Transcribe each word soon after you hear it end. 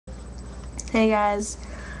Hey guys,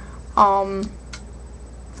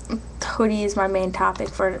 hoodie is my main topic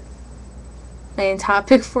for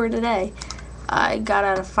today. I got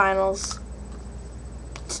out of finals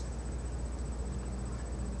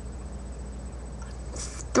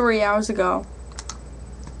 3 hours ago.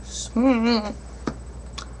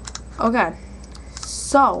 Okay,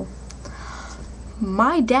 so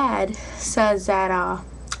my dad says that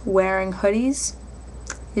wearing hoodies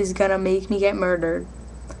is gonna make me get murdered.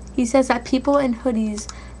 He says that people in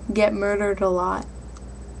hoodies get murdered a lot.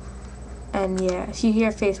 And yeah, if you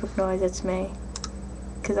hear Facebook noise, it's me.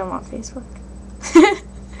 Because I'm on Facebook.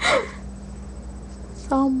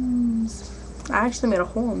 Thumbs. I actually made a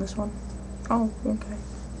hole in this one. Oh, okay.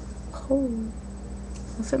 Hole.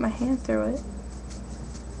 I'll fit my hand through it.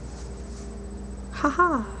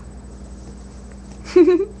 Haha.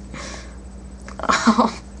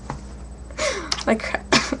 Oh. Like.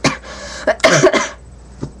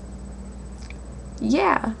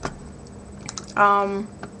 Yeah.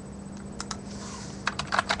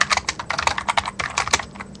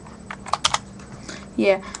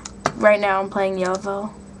 Yeah, right now I'm playing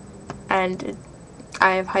Yovo, and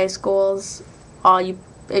I have high schools.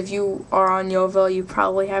 If you are on Yovo, you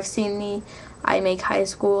probably have seen me. I make high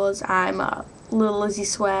schools. I'm a Little Lizzie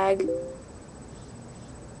Swag.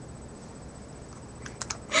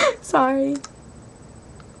 Sorry.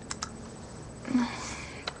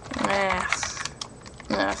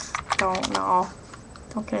 Don't know.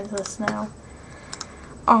 Don't get into this now.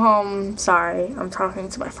 Sorry. I'm talking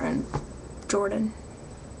to my friend Jordan.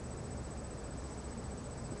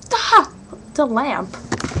 Ah! It's a lamp.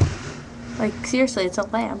 Like, seriously, it's a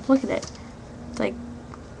lamp. Look at it. It's like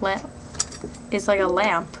lamp. It's like a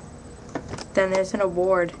lamp. Then there's an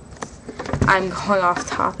award. I'm going off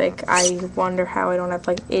topic. I wonder how I don't have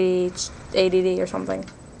like ADD or something.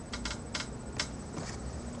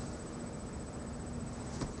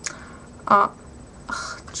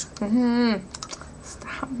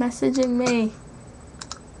 Stop messaging me.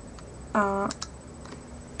 Don't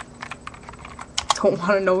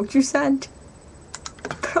want to know what you sent.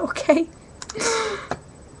 But okay.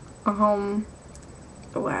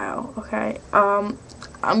 Wow. Okay. I'm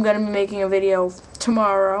gonna be making a video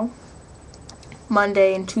tomorrow,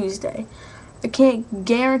 Monday and Tuesday. I can't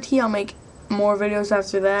guarantee I'll make more videos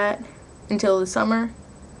after that until the summer.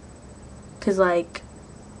 Cause like,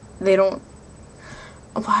 they don't.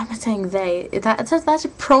 Why am I saying they? That's a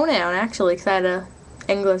pronoun actually. Cause I had a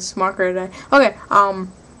English marker today. Okay.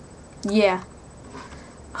 Yeah.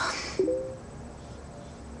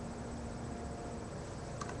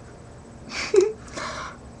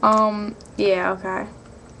 Yeah, okay.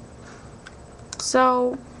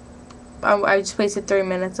 So, I just wasted 3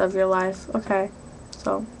 minutes of your life. Okay.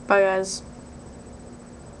 So, bye guys.